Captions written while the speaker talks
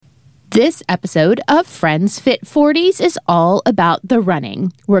This episode of Friends Fit 40s is all about the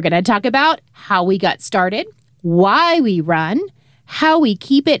running. We're going to talk about how we got started, why we run, how we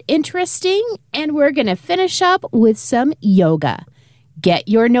keep it interesting, and we're going to finish up with some yoga. Get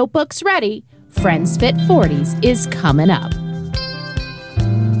your notebooks ready. Friends Fit 40s is coming up.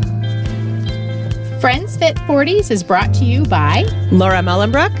 Friends Fit 40s is brought to you by Laura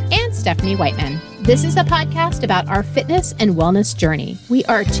Mullenbrook and Stephanie Whiteman. This is a podcast about our fitness and wellness journey. We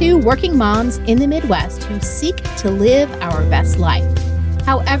are two working moms in the Midwest who seek to live our best life.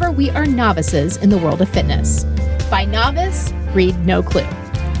 However, we are novices in the world of fitness. By novice, read no clue.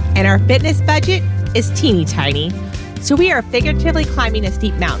 And our fitness budget is teeny tiny, so we are figuratively climbing a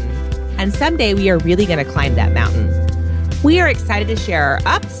steep mountain. And someday we are really going to climb that mountain. We are excited to share our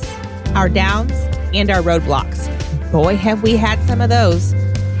ups, our downs, and our roadblocks. Boy, have we had some of those.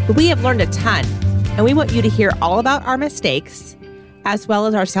 But we have learned a ton. And we want you to hear all about our mistakes as well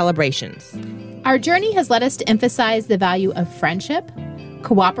as our celebrations. Our journey has led us to emphasize the value of friendship,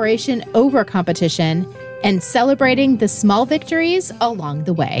 cooperation over competition, and celebrating the small victories along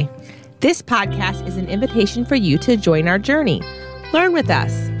the way. This podcast is an invitation for you to join our journey. Learn with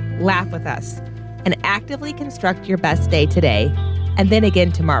us, laugh with us, and actively construct your best day today and then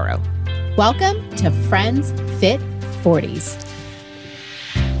again tomorrow. Welcome to Friends Fit 40s.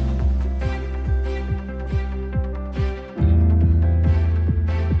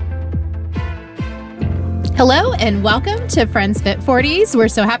 Hello and welcome to Friends Fit 40s. We're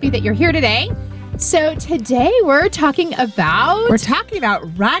so happy that you're here today. So today we're talking about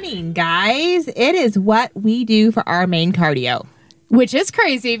running, guys. It is what we do for our main cardio. Which is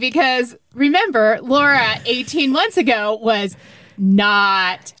crazy because remember, Laura 18 months ago was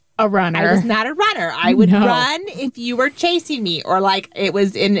not a runner. I was not a runner. I would run if you were chasing me or like it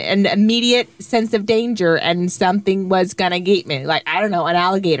was in an immediate sense of danger and something was going to get me. Like, I don't know, an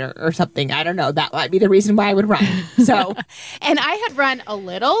alligator or something. I don't know. That might be the reason why I would run. So, and I had run a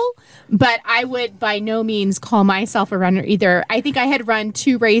little, but I would by no means call myself a runner either. I think I had run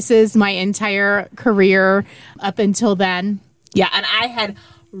 2 races my entire career up until then. Yeah, and I had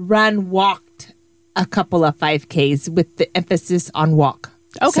walked a couple of 5Ks with the emphasis on walk.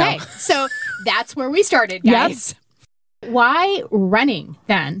 Okay, so that's where we started, guys. Yep. Why running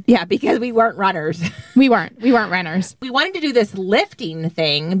then? Yeah, because we weren't runners. We weren't runners. We wanted to do this lifting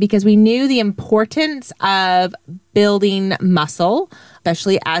thing because we knew the importance of building muscle,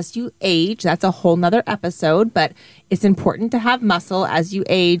 especially as you age. That's a whole nother episode, but it's important to have muscle as you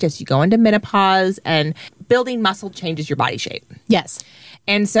age, as you go into menopause, and building muscle changes your body shape. Yes.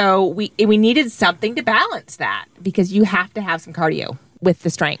 And so we needed something to balance that because you have to have some cardio with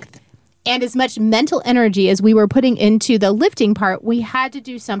the strength. And as much mental energy as we were putting into the lifting part, we had to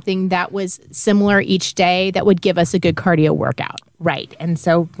do something that was similar each day that would give us a good cardio workout. Right. And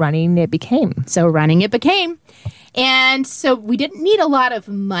so running it became. And so we didn't need a lot of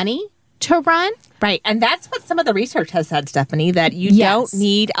money to run. Right. And that's what some of the research has said, Stephanie, that you don't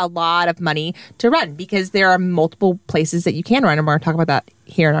need a lot of money to run because there are multiple places that you can run. And we're going to talk about that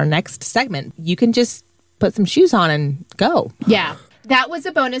here in our next segment. You can just put some shoes on and go. Yeah. That was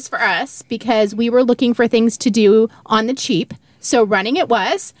a bonus for us because we were looking for things to do on the cheap. So running it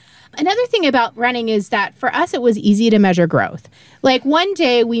was. Another thing about running is that for us, it was easy to measure growth. Like one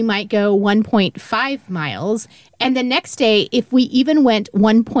day we might go 1.5 miles. And the next day, if we even went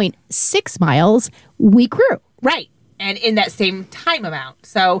 1.6 miles, we grew. Right. And in that same time amount.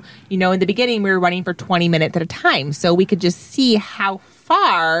 So, in the beginning, we were running for 20 minutes at a time. So we could just see how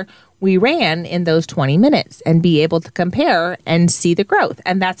far we ran in those 20 minutes and be able to compare and see the growth.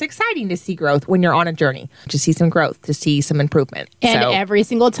 And that's exciting to see growth when you're on a journey, to see some growth, to see some improvement. And every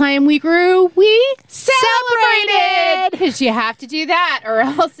single time we grew, we celebrated. Because you have to do that or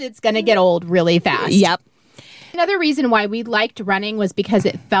else it's going to get old really fast. Yep. Another reason why we liked running was because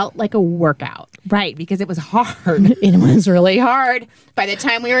it felt like a workout. Right, because it was hard. It was really hard. By the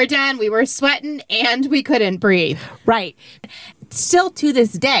time we were done, we were sweating and we couldn't breathe. Right. Still to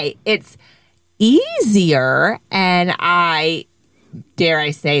this day, it's easier and I, dare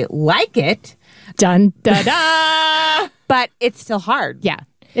I say, like it. Dun, da, da. But it's still hard. Yeah.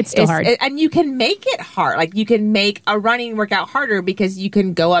 It's still hard. And you can make it hard. Like you can make a running workout harder because you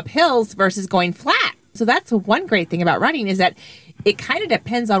can go up hills versus going flat. So that's one great thing about running is that it kind of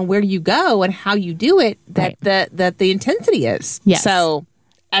depends on where you go and how you do it that the intensity is. Yes. So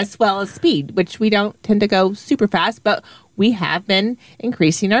as well as speed, which we don't tend to go super fast, but we have been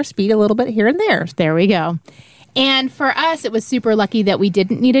increasing our speed a little bit here and there. There we go. And for us, it was super lucky that we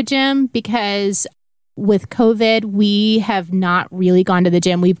didn't need a gym because with COVID, we have not really gone to the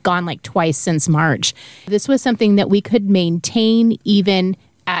gym. We've gone like twice since March. This was something that we could maintain even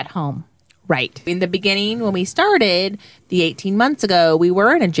at home. Right. In the beginning, when we started, the 18 months ago, we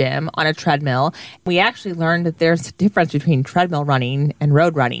were in a gym on a treadmill. We actually learned that there's a difference between treadmill running and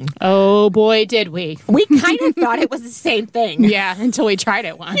road running. Oh, boy, did we. We kind of thought it was the same thing. Yeah, until we tried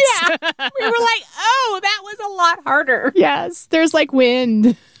it once. Yeah. We were like, oh, that was a lot harder. Yes, there's like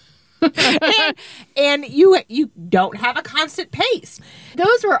wind. and you don't have a constant pace.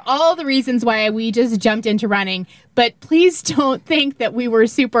 Those were all the reasons why we just jumped into running. But please don't think that we were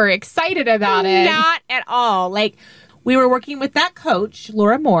super excited about it. Not at all. Like, we were working with that coach,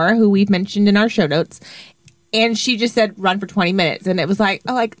 Laura Moore, who we've mentioned in our show notes, and she just said, run for 20 minutes. And it was like,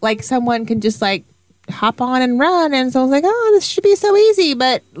 oh, like someone can just like hop on and run. And so I was like, oh, this should be so easy.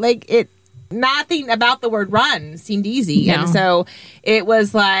 But like nothing about the word run seemed easy. No. And so it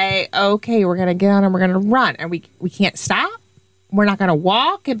was like, okay, we're going to get on and we're going to run. And we can't stop. We're not going to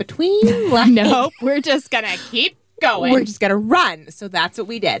walk in between. Like, Nope, we're just going to keep going. We're just going to run. So that's what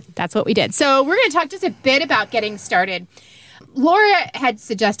we did. That's what we did. So we're going to talk just a bit about getting started. Laura had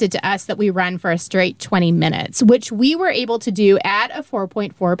suggested to us that we run for a straight 20 minutes, which we were able to do at a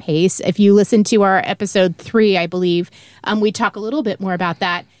 4.4 pace. If you listen to our episode 3, I believe, we talk a little bit more about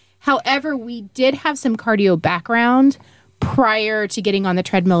that. However, we did have some cardio background prior to getting on the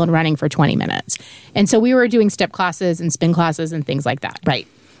treadmill and running for 20 minutes. And so we were doing step classes and spin classes and things like that. Right.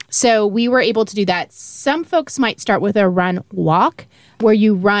 So we were able to do that. Some folks might start with a run walk, where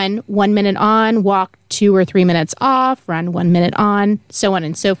you run 1 minute on, walk 2 or 3 minutes off, run 1 minute on, so on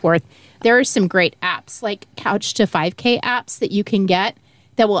and so forth. There are some great apps like Couch to 5K apps that you can get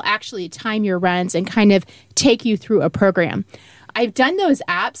that will actually time your runs and kind of take you through a program. I've done those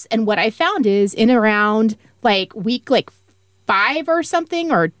apps, and what I found is in around week 5 or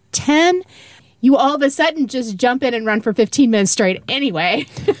something, or 10, you all of a sudden just jump in and run for 15 minutes straight anyway.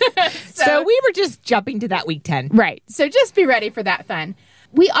 So we were just jumping to that week 10. Right. So just be ready for that fun.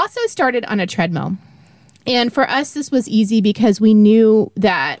 We also started on a treadmill. And for us, this was easy because we knew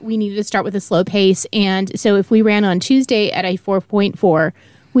that we needed to start with a slow pace. And so if we ran on Tuesday at a 4.4,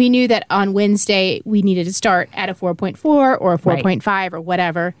 we knew that on Wednesday we needed to start at a 4.4 or a 4.5 or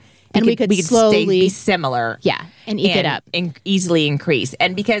whatever. And we could slowly be similar. Yeah. And eke it up. And easily increase.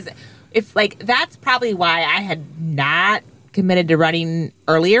 And because that's probably why I had not committed to running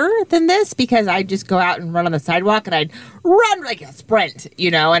earlier than this, because I'd just go out and run on the sidewalk and I'd run like a sprint,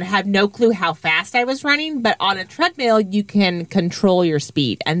 and have no clue how fast I was running. But on a treadmill, you can control your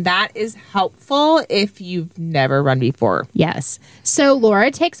speed. And that is helpful if you've never run before. Yes. So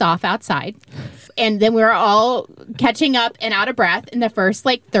Laura takes off outside, and then we're all catching up and out of breath in the first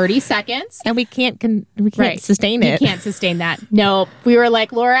 30 seconds. And we can't sustain it. We can't sustain that. No, we were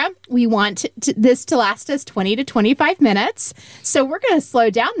like, Laura, we want this to last us 20 to 25 minutes. So we're going to slow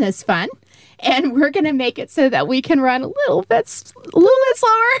down this fun, and we're going to make it so that we can run a little bit slower,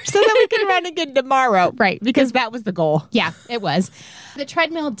 so that we can run again tomorrow. Right. Because that was the goal. Yeah, it was. The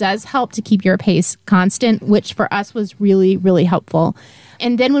treadmill does help to keep your pace constant, which for us was really, really helpful.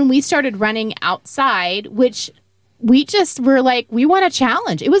 And then when we started running outside, which we just were like, we want a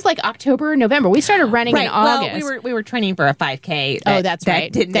challenge. It was like October, November. We started running in August. Well, we were training for a 5K. That's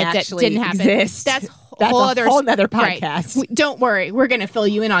right. That didn't happen. Exist. That's a whole other podcast. Right. Don't worry. We're going to fill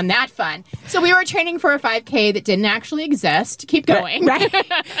you in on that fun. So we were training for a 5K that didn't actually exist. Keep going. Right.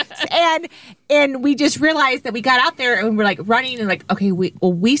 and we just realized that we got out there and we're running and okay,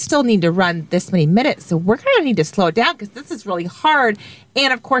 we still need to run this many minutes. So we're going to need to slow it down because this is really hard.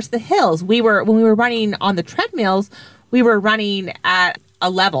 And of course the hills, when we were running on the treadmills, we were running at a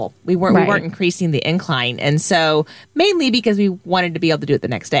level. We weren't increasing the incline. And so mainly because we wanted to be able to do it the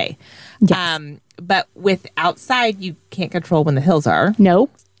next day. Yes. But with outside, you can't control when the hills are. No,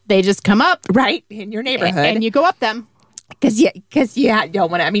 they just come up. Right, in your neighborhood. And you go up them. Because you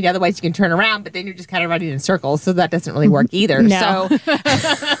don't want to, otherwise you can turn around, but then you're just kind of running in circles, so that doesn't really work either. No.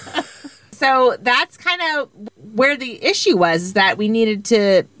 So that's kind of where the issue was, is that we needed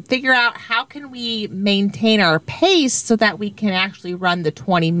to figure out how can we maintain our pace so that we can actually run the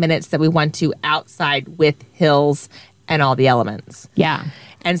 20 minutes that we want to outside with hills and all the elements. Yeah.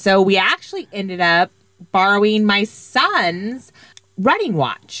 And so we actually ended up borrowing my son's running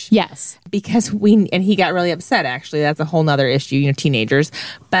watch. Yes. Because he got really upset, actually. That's a whole nother issue, teenagers.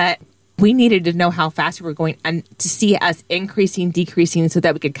 But we needed to know how fast we were going and to see us increasing, decreasing, so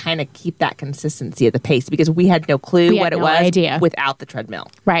that we could kind of keep that consistency of the pace, because we had no clue what it was without the treadmill.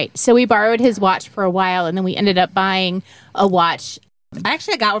 Right. So we borrowed his watch for a while, and then we ended up buying a watch. I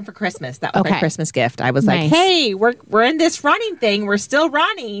actually got one for Christmas. That was my Christmas gift. I was like, hey, we're in this running thing. We're still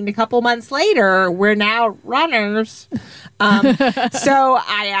running. A couple months later, we're now runners. So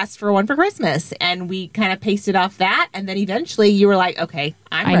I asked for one for Christmas, and we kind of pasted off that. And then eventually you were like, okay,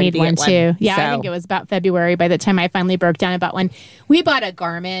 I need one too. Yeah, So, I think it was about February by the time I finally broke down about one. We bought a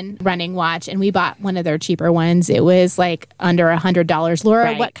Garmin running watch, and we bought one of their cheaper ones. It was like under $100. Laura,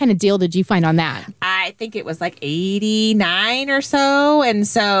 Right. what kind of deal did you find on that? I think it was like 89 or so. And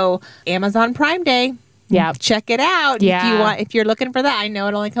so Amazon Prime Day. Yeah. Check it out Yeah. if you're looking for that. I know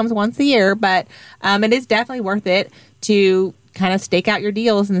it only comes once a year, but it is definitely worth it to kind of stake out your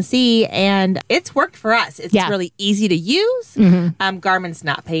deals and see. And it's worked for us. It's really easy to use. Garmin's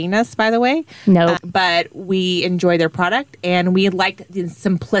not paying us, by the way. No. But we enjoy their product, and we liked the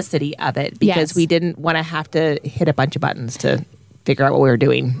simplicity of it because Yes. we didn't want to have to hit a bunch of buttons to figure out what we were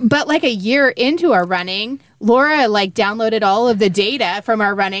doing. But like a year into our running, Laura like downloaded all of the data from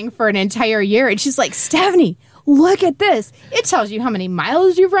our running for an entire year. And she's like, Stephanie, look at this. It tells you how many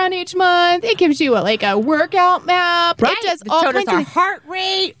miles you've run each month. It gives you a workout map. Right. It does It all showed us kinds our of heart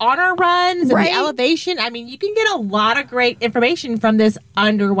rate on our runs and Right. the elevation. I mean, you can get a lot of great information from this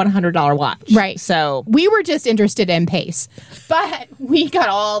under $100 watch. Right. So we were just interested in pace, but we got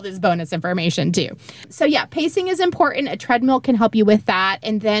all this bonus information too. So yeah, pacing is important. A treadmill can help you with that.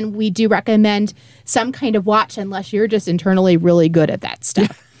 And then we do recommend some kind of watch unless you're just internally really good at that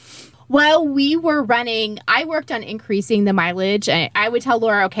stuff. While we were running, I worked on increasing the mileage. I would tell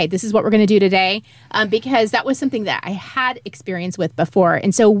Laura, okay, this is what we're going to do today, because that was something that I had experience with before.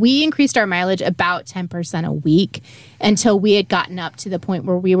 And so we increased our mileage about 10% a week until we had gotten up to the point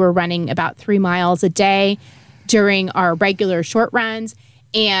where we were running about 3 miles a day during our regular short runs.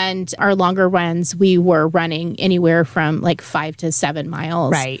 And our longer runs, we were running anywhere from like 5 to 7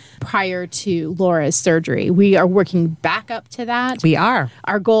 miles Right. prior to Laura's surgery. We are working back up to that. we are.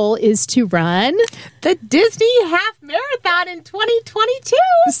 Our goal is to run. The Disney Half Marathon in 2022.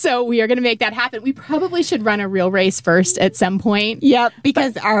 So we are going to make that happen. We probably should run a real race first at some point. Yep,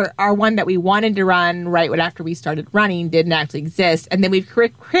 because our one that we wanted to run right after we started running didn't actually exist. And then we've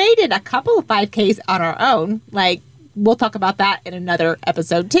created a couple of 5Ks on our own. Like, we'll talk about that in another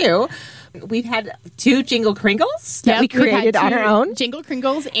episode too. We've had 2 Jingle Kringles that we Yep, we've had created on 2 our own. Jingle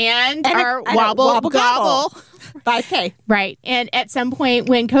Kringles and And our and a Wobble Gobble. 5K. Right. And at some point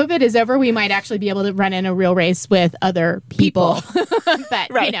when COVID is over, we might actually be able to run in a real race with other people.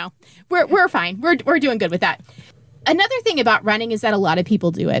 But, Right. we're fine. We're doing good with that. Another thing about running is that a lot of people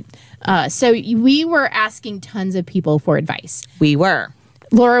do it. So we were asking tons of people for advice. We were.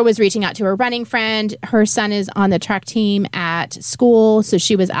 Laura was reaching out to her running friend. Her son is on the track team at school, so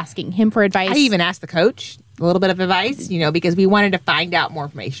she was asking him for advice. I even asked the coach a little bit of advice, because we wanted to find out more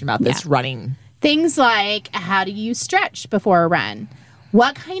information about this running. Things like, how do you stretch before a run?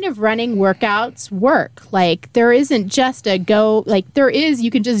 What kind of running workouts work? Like, there isn't just you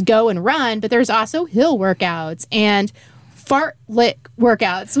can just go and run, but there's also hill workouts and fartlek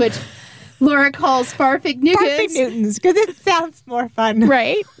workouts, which Laura calls farfignugas. Farfignugas, because it sounds more fun.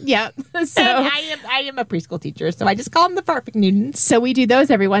 Right? Yep. So And I am a preschool teacher, so I just call them the Farfignugas. So we do those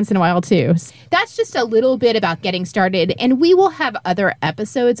every once in a while too. That's just a little bit about getting started, and we will have other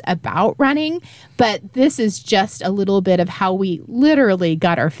episodes about running, but this is just a little bit of how we literally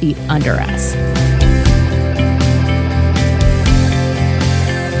got our feet under us.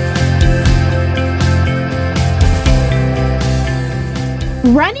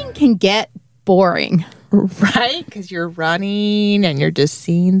 Running can get boring. Right? Because you're running and you're just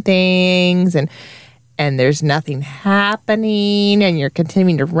seeing things and there's nothing happening and you're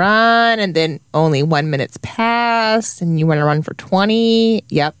continuing to run and then only 1 minute's passed and you want to run for 20.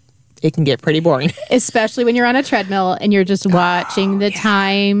 Yep. It can get pretty boring. Especially when you're on a treadmill and you're just watching the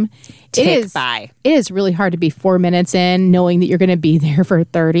time. Tick by. It is really hard to be 4 minutes in knowing that you're going to be there for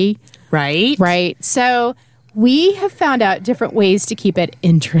 30. Right? Right. So we have found out different ways to keep it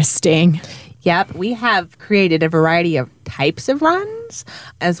interesting. Yep. We have created a variety of types of runs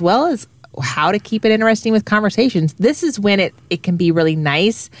as well as how to keep it interesting with conversations. This is when it can be really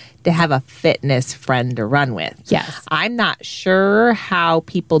nice to have a fitness friend to run with. Yes. I'm not sure how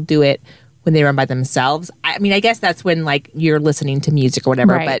people do it when they run by themselves. I mean, I guess that's when like you're listening to music or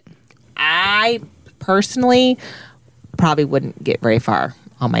whatever, Right. but I personally probably wouldn't get very far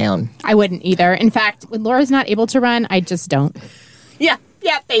on my own. I wouldn't either. In fact, when Laura's not able to run, I just don't.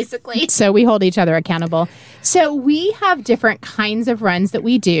 Yeah, basically. So we hold each other accountable. So we have different kinds of runs that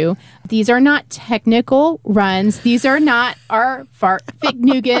we do. These are not technical runs. These are not our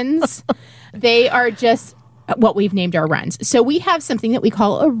fartfignugans. They are just what we've named our runs. So we have something that we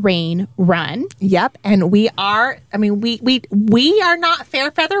call a rain run. Yep, and we are not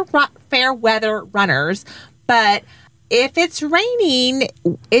fair weather runners, but if it's raining,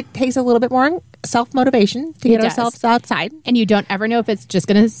 it takes a little bit more self-motivation to get ourselves outside. And you don't ever know if it's just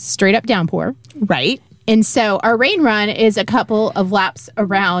going to straight up downpour. Right. And so our rain run is a couple of laps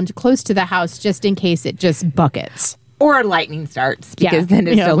around close to the house just in case it just buckets. Or lightning starts, because then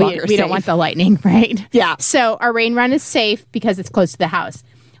it's no longer safe. We don't want the lightning, right? Yeah. So our rain run is safe because it's close to the house.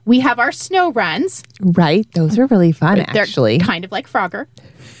 We have our snow runs. Right. Those are really fun, actually. They're kind of like Frogger.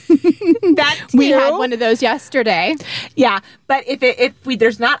 That too. We had one of those yesterday. Yeah, but if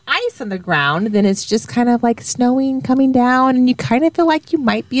there's not ice on the ground, then it's just kind of like snowing coming down, and you kind of feel like you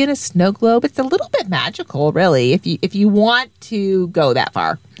might be in a snow globe. It's a little bit magical, really, if you want to go that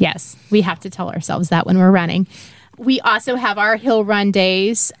far. Yes, we have to tell ourselves that when we're running. We also have our hill run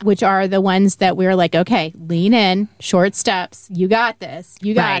days, which are the ones that we're like, okay, lean in, short steps. You got this.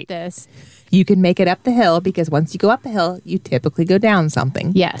 You got this. You can make it up the hill, because once you go up a hill, you typically go down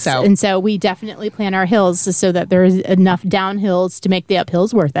something. Yes. And so we definitely plan our hills so that there's enough downhills to make the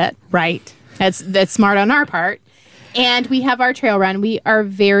uphills worth it. Right. That's smart on our part. And we have our trail run. We are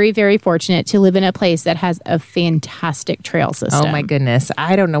very, very fortunate to live in a place that has a fantastic trail system. Oh, my goodness.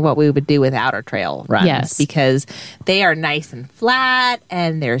 I don't know what we would do without our trail runs. Yes. Because they are nice and flat,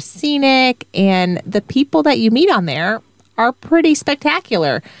 and they're scenic, and the people that you meet on there are pretty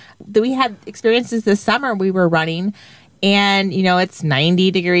spectacular. We had experiences this summer. We were running, and, it's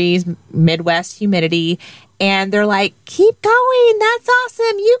 90 degrees, Midwest humidity, and they're like, keep going. That's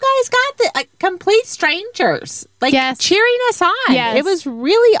awesome. You guys got this. Like, complete strangers, cheering us on. Yes. It was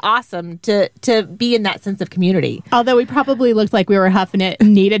really awesome to be in that sense of community. Although we probably looked like we were huffing it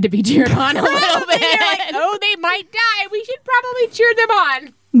and needed to be cheered on a little bit. Like, oh, they might die. We should probably cheer them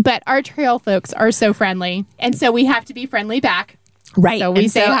on. But our trail folks are so friendly, and so we have to be friendly back. Right. So we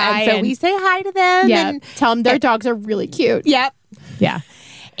say hi. So we say hi to them. Yeah. And tell them their dogs are really cute. Yep. Yeah.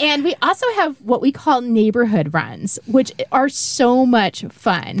 And we also have what we call neighborhood runs, which are so much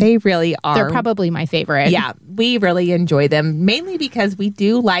fun. They really are. They're probably my favorite. Yeah, we really enjoy them, mainly because we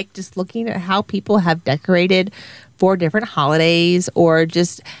do like just looking at how people have decorated for different holidays, or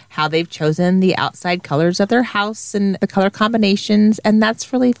just how they've chosen the outside colors of their house and the color combinations. And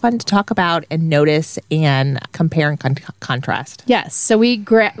that's really fun to talk about and notice and compare and contrast. Yes. So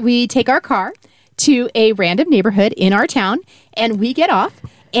we take our car to a random neighborhood in our town, and we get off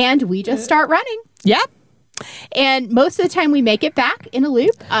and we just start running. Yep. And most of the time we make it back in a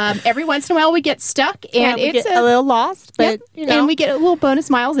loop. Every once in a while we get stuck, and it's a little lost, but and we get a little bonus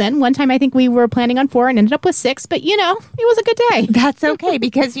miles in. One time I think we were planning on 4 and ended up with 6, but it was a good day. That's okay,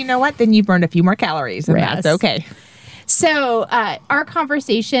 because you know what? Then you burned a few more calories, and that's okay. So our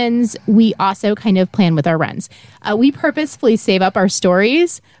conversations, we also kind of plan with our runs. We purposefully save up our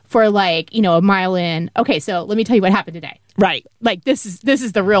stories for a mile in. Okay, so let me tell you what happened today. Right. Like this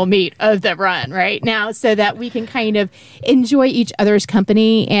is the real meat of the run right now, so that we can kind of enjoy each other's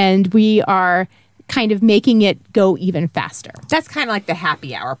company, and we are kind of making it go even faster. That's kind of like the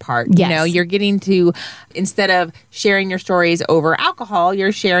happy hour part. Yes. You're getting to, instead of sharing your stories over alcohol,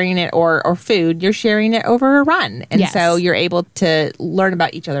 you're sharing it or food, you're sharing it over a run. And so you're able to learn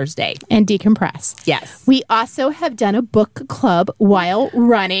about each other's day. And decompress. Yes. We also have done a book club while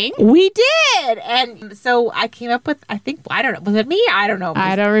running. We did. And so I came up with, I don't know, was it me? I don't know.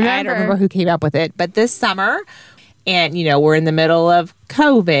 I don't remember. I don't remember who came up with it. But this summer, and, we're in the middle of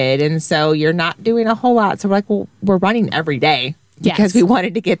COVID, and so you're not doing a whole lot. So we're like, well, we're running every day because we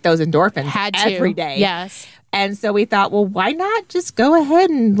wanted to get those endorphins every day. Yes. And so we thought, well, why not just go ahead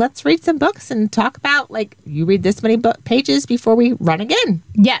and let's read some books and talk about, you read this many pages before we run again.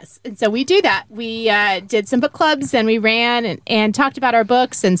 Yes. And so we do that. We did some book clubs, and we ran and talked about our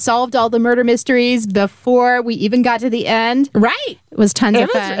books and solved all the murder mysteries before we even got to the end. Right. It was tons of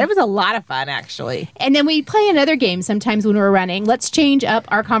fun. It was a lot of fun, actually. And then we play another game sometimes when we're running. Let's change up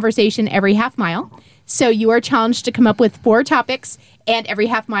our conversation every half mile. So you are challenged to come up with 4 topics, and every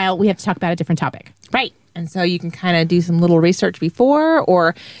half mile we have to talk about a different topic. Right. And so you can kind of do some little research before,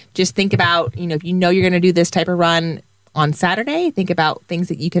 or just think about, if you're going to do this type of run on Saturday, think about things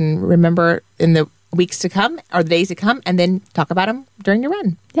that you can remember in the weeks to come or the days to come, and then talk about them during your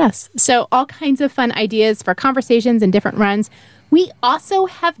run. Yes. So all kinds of fun ideas for conversations and different runs. We also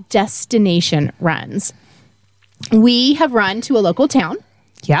have destination runs. We have run to a local town.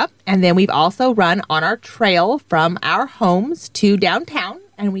 Yep. And then we've also run on our trail from our homes to downtown,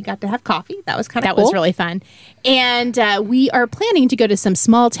 and we got to have coffee. That was kind of cool. That was really fun. And we are planning to go to some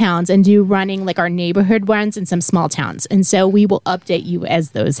small towns and do running our neighborhood runs in some small towns. And so we will update you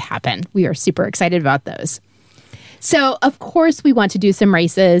as those happen. We are super excited about those. So, of course, we want to do some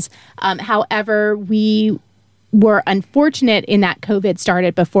races. However, we were unfortunate in that COVID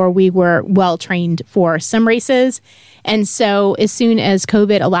started before we were well trained for some races. And so as soon as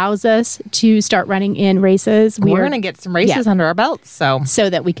COVID allows us to start running in races, we're going to get some races under our belts. So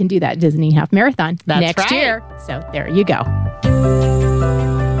that we can do that Disney Half Marathon next year. So there you go.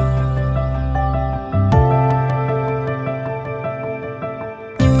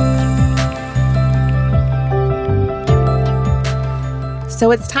 So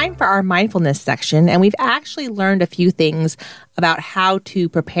it's time for our mindfulness section, and we've actually learned a few things about how to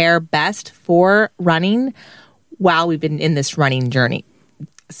prepare best for running while we've been in this running journey.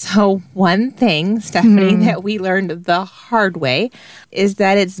 So one thing, Stephanie, that we learned the hard way is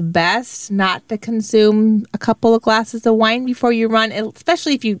that it's best not to consume a couple of glasses of wine before you run,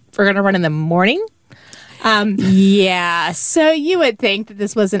 especially if you're going to run in the morning. Yeah, so you would think that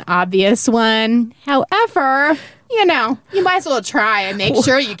this was an obvious one. However, you might as well try and make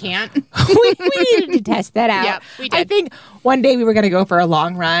sure you can't. we needed to test that out. Yep, we did. I think one day we were going to go for a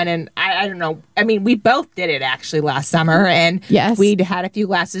long run, and I don't know. I mean, we both did it actually last summer, and yes, we'd had a few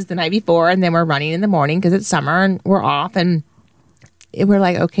glasses the night before, and then we're running in the morning because it's summer and we're off, and we're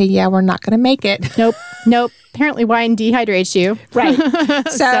like, okay, yeah, we're not going to make it. Nope. Apparently wine dehydrates you. Right.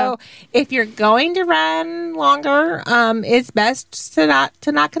 So if you're going to run longer, it's best to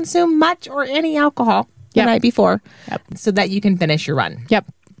not consume much or any alcohol the night before so that you can finish your run. Yep.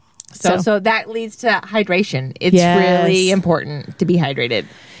 So that leads to hydration. It's really important to be hydrated.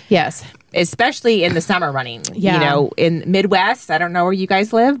 Yes. Especially in the summer running. Yeah. In Midwest, I don't know where you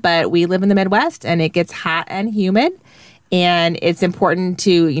guys live, but we live in the Midwest and it gets hot and humid. And it's important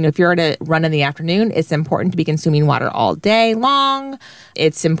to, if you're going to run in the afternoon, it's important to be consuming water all day long.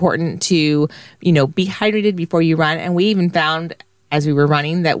 It's important to, be hydrated before you run. And we even found as we were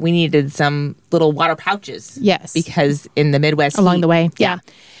running that we needed some little water pouches. Yes. Because in the Midwest along the way. Yeah.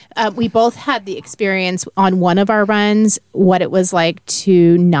 We both had the experience on one of our runs, what it was like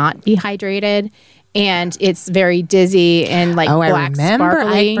to not be hydrated. And it's very dizzy and black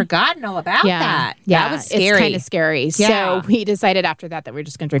sparkly. I'd forgotten all about that. Yeah, that was scary. It's kind of scary. Yeah. So we decided after that we're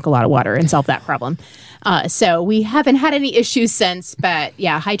just going to drink a lot of water and solve that problem. So we haven't had any issues since, but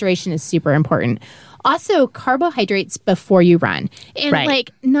hydration is super important. Also, carbohydrates before you run.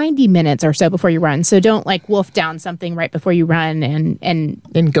 And 90 minutes or so before you run. So don't wolf down something right before you run and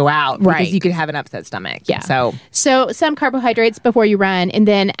then go out. Right. Because you could have an upset stomach. Yeah. So some carbohydrates before you run. And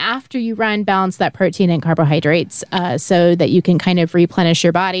then after you run, balance that protein and carbohydrates so that you can kind of replenish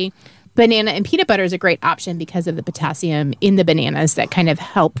your body. Banana and peanut butter is a great option because of the potassium in the bananas that kind of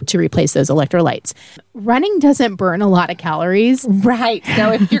help to replace those electrolytes. Running doesn't burn a lot of calories. Right.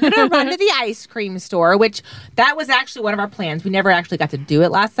 So if you're going to run to the ice cream store, which that was actually one of our plans. We never actually got to do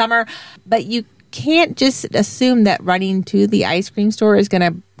it last summer. But you can't just assume that running to the ice cream store is going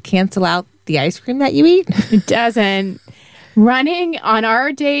to cancel out the ice cream that you eat. It doesn't. Running on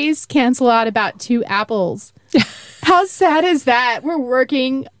our days cancel out about 2 apples. How sad is that? We're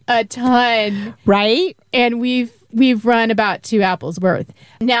working a ton. Right? And we've run about 2 apples worth.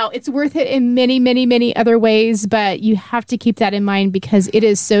 Now, it's worth it in many, many, many other ways, but you have to keep that in mind because it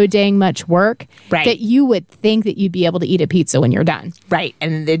is so dang much work that you would think that you'd be able to eat a pizza when you're done. Right.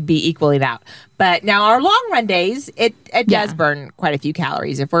 And it'd be equaling out. But now our long run days, it does burn quite a few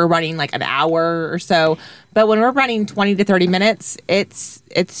calories if we're running an hour or so. But when we're running 20 to 30 minutes,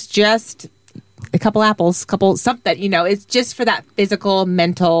 it's just a couple apples, something, it's just for that physical,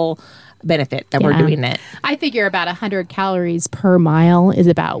 mental benefit that we're doing it. I figure about 100 calories per mile is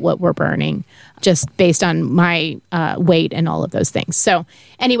about what we're burning, just based on my weight and all of those things. So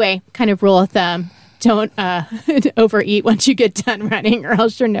anyway, kind of rule of thumb, don't overeat once you get done running or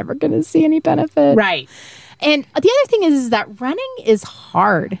else you're never going to see any benefit. Right. And the other thing is that running is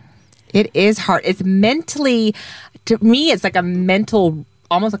hard. It is hard. It's mentally, to me, it's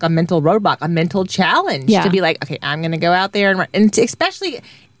almost like a mental roadblock, a mental challenge to be like, okay, I'm going to go out there and run. And especially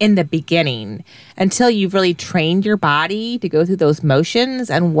in the beginning, until you've really trained your body to go through those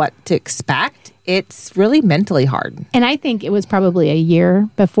motions and what to expect, it's really mentally hard. And I think it was probably a year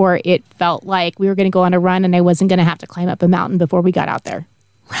before it felt like we were going to go on a run and I wasn't going to have to climb up a mountain before we got out there.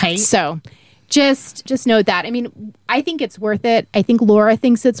 Right. So just note that. I mean, I think it's worth it. I think Laura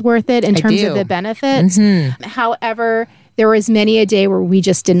thinks it's worth it in terms of the benefits. Mm-hmm. However, there was many a day where we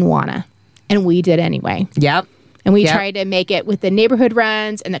just didn't want to, and we did anyway. Yep. And we tried to make it with the neighborhood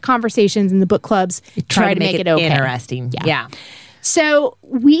runs and the conversations and the book clubs. Try to make it okay. Interesting. Yeah. So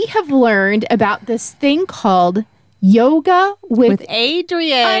we have learned about this thing called yoga with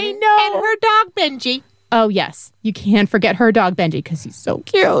Adrian. I know. And her dog, Benji. Oh, yes. You can't forget her dog, Benji, because he's so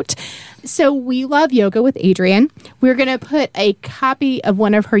cute. So we love yoga with Adrian. We're going to put a copy of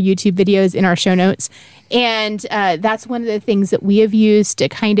one of her YouTube videos in our show notes. And that's one of the things that we have used to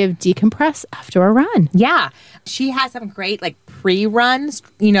kind of decompress after a run. Yeah. She has some great pre-runs,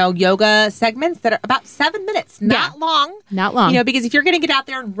 yoga segments that are about 7 minutes, not long. Not long. Because if you're going to get out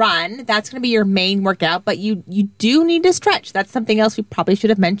there and run, that's going to be your main workout, but you do need to stretch. That's something else we probably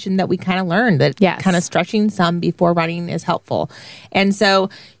should have mentioned that we kind of learned, that kind of stretching some before running is helpful. And so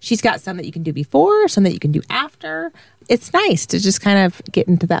she's got some that you can do before, some that you can do after. It's nice to just kind of get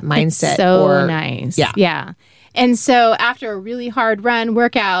into that mindset. It's nice. Yeah. And so after a really hard run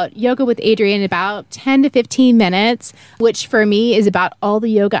workout, yoga with Adrienne, about 10 to 15 minutes, which for me is about all the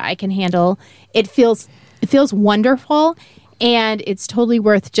yoga I can handle. It feels wonderful, and it's totally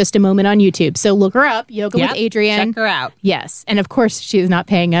worth just a moment on YouTube. So look her up, Yoga with Adrienne. Check her out. Yes. And of course, she is not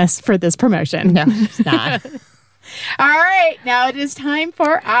paying us for this promotion. No, she's not. All right. Now it is time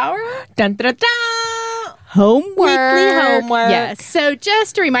for our dun, dun, dun, homework. Weekly homework. Yes. So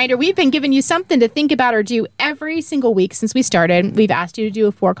just a reminder, we've been giving you something to think about or do every single week since we started. We've asked you to do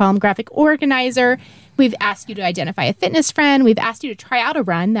a 4-column graphic organizer. We've asked you to identify a fitness friend. We've asked you to try out a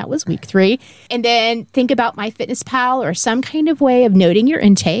run. That was week 3. And then think about MyFitnessPal or some kind of way of noting your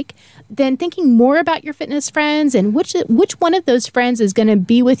intake. Then thinking more about your fitness friends and which one of those friends is going to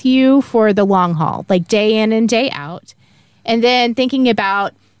be with you for the long haul, like day in and day out. And then thinking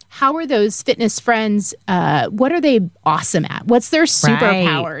about how are those fitness friends, what are they awesome at? What's their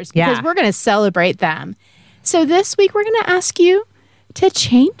superpowers? Right. Because we're going to celebrate them. So this week we're going to ask you to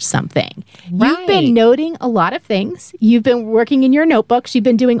change something. Right. You've been noting a lot of things. You've been working in your notebooks. You've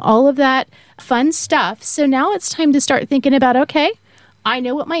been doing all of that fun stuff. So now it's time to start thinking about, okay, I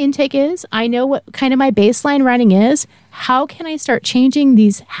know what my intake is. I know what kind of my baseline running is. How can I start changing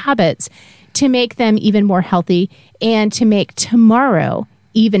these habits to make them even more healthy and to make tomorrow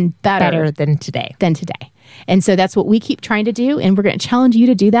even better than today? And so that's what we keep trying to do. And we're going to challenge you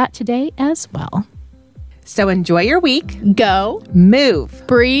to do that today as well. So enjoy your week. Go. Move.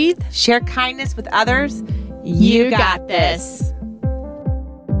 Breathe. Share kindness with others. You got this.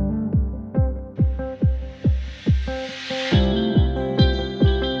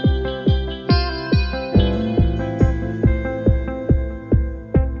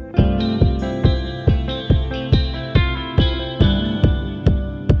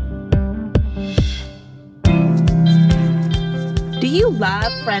 Do you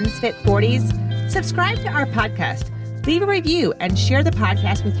love Friends Fit 40s? Subscribe to our podcast, leave a review, and share the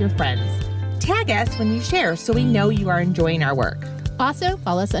podcast with your friends. Tag us when you share so we know you are enjoying our work. Also,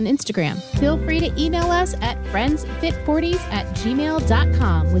 follow us on Instagram. Feel free to email us at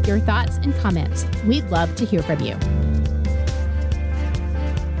friendsfit40s@gmail.com with your thoughts and comments. We'd love to hear from you.